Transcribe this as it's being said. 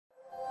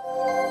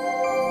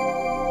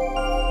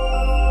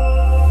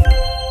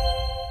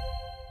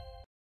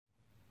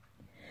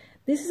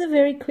This is a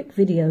very quick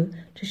video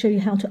to show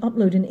you how to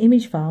upload an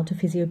image file to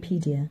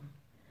Physiopedia.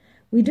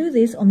 We do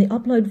this on the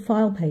Upload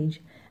File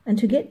page, and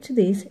to get to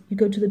this, you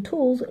go to the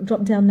Tools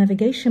drop-down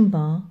navigation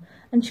bar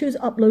and choose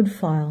Upload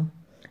File,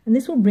 and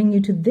this will bring you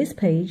to this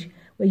page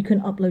where you can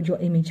upload your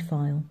image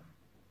file.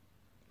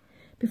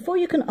 Before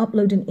you can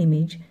upload an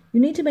image, you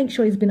need to make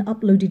sure it's been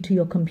uploaded to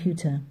your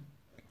computer.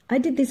 I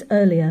did this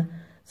earlier,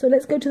 so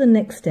let's go to the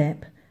next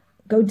step,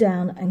 go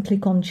down and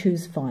click on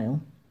Choose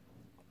File.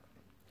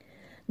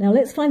 Now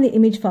let's find the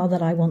image file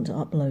that I want to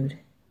upload.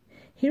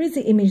 Here is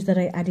the image that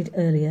I added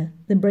earlier,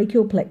 the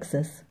brachial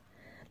plexus.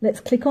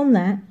 Let's click on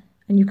that,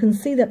 and you can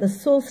see that the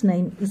source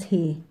name is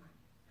here,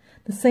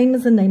 the same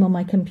as the name on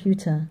my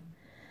computer,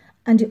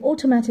 and it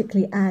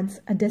automatically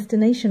adds a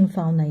destination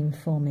file name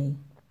for me.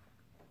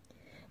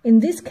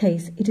 In this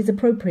case, it is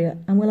appropriate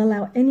and will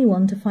allow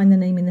anyone to find the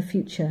name in the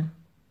future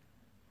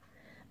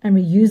and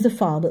reuse the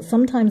file, but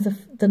sometimes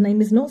the name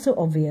is not so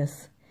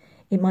obvious.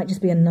 It might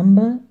just be a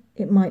number.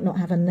 It might not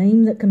have a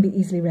name that can be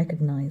easily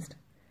recognized.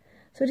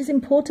 So it is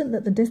important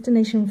that the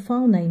destination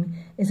file name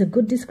is a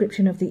good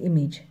description of the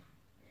image.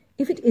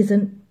 If it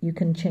isn't, you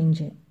can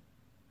change it.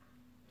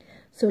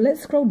 So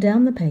let's scroll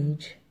down the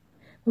page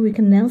where we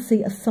can now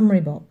see a summary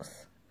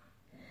box.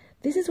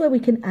 This is where we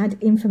can add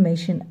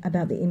information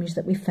about the image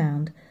that we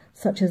found,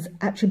 such as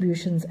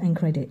attributions and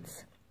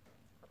credits.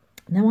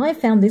 Now I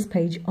found this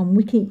page on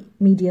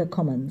Wikimedia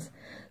Commons,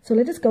 so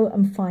let us go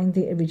and find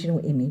the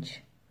original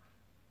image.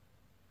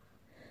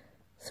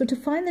 So to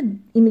find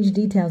the image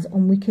details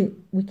on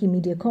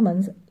Wikimedia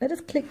Commons, let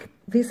us click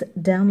this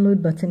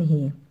download button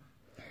here.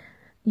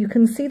 You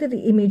can see that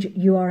the image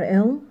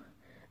URL,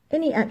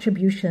 any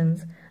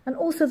attributions, and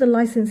also the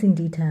licensing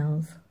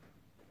details.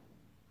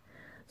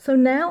 So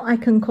now I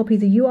can copy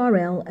the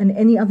URL and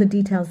any other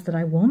details that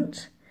I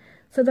want,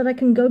 so that I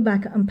can go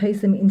back and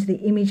paste them into the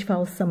image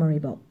file summary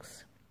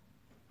box.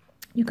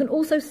 You can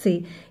also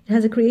see it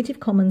has a Creative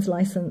Commons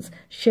license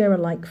Share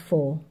Alike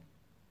 4.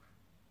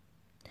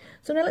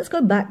 So now let's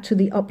go back to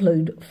the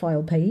Upload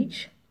File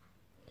page,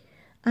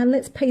 and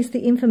let's paste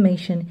the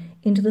information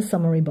into the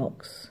summary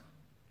box.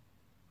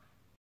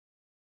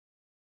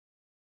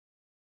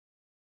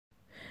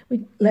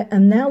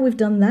 And now we've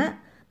done that,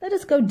 let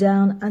us go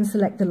down and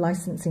select the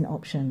licensing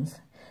options.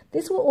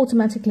 This will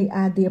automatically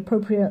add the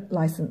appropriate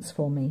license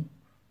for me.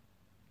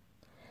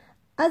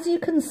 As you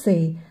can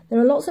see, there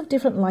are lots of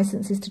different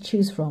licenses to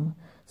choose from,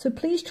 so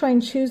please try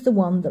and choose the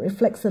one that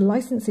reflects the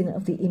licensing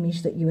of the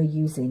image that you are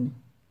using.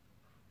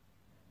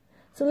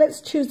 So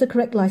let's choose the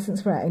correct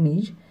license for our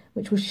image,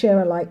 which was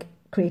Share Alike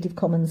Creative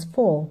Commons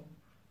 4.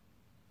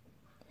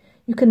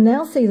 You can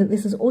now see that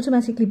this has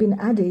automatically been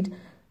added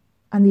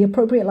and the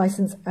appropriate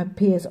license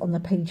appears on the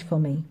page for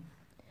me.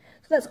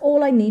 So that's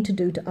all I need to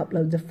do to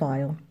upload the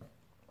file.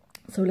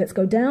 So let's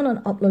go down and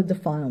upload the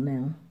file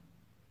now.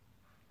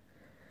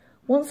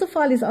 Once the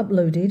file is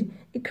uploaded,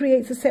 it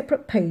creates a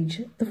separate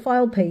page, the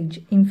file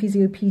page in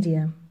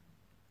Physiopedia.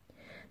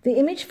 The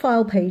image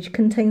file page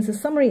contains the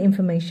summary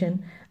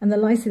information and the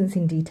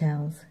licensing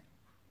details.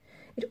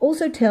 It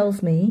also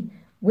tells me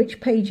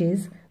which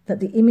pages that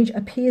the image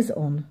appears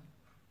on.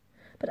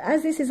 But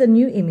as this is a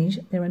new image,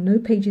 there are no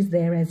pages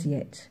there as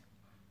yet.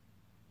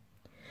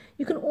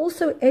 You can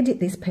also edit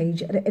this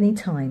page at any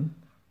time.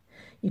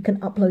 You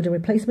can upload a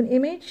replacement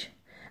image,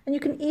 and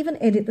you can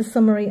even edit the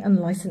summary and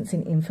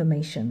licensing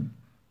information.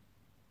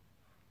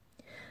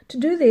 To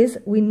do this,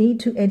 we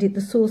need to edit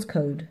the source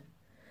code.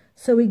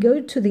 So we go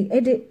to the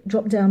Edit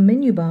drop-down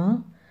menu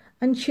bar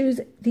and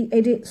choose the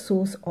Edit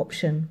Source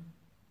option.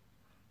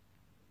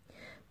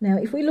 Now,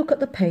 if we look at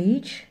the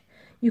page,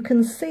 you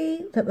can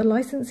see that the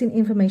licensing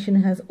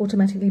information has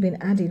automatically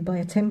been added by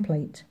a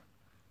template.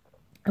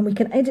 And we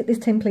can edit this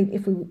template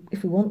if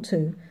we want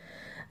to.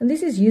 And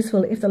this is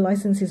useful if the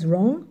license is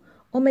wrong,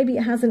 or maybe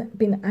it hasn't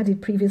been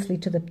added previously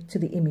to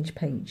the image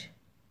page.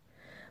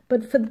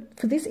 But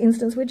for this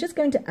instance, we're just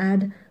going to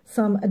add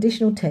some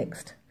additional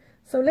text.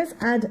 So let's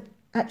add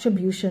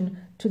attribution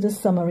to the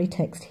summary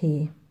text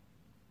here.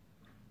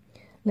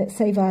 Let's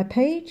save our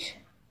page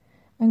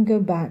and go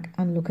back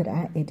and look at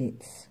our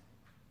edits.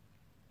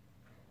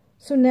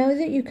 So now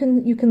that you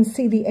can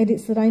see the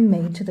edits that I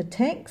made to the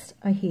text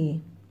are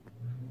here.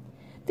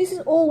 This is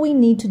all we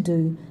need to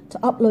do to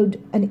upload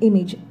an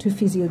image to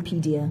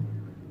Physiopedia.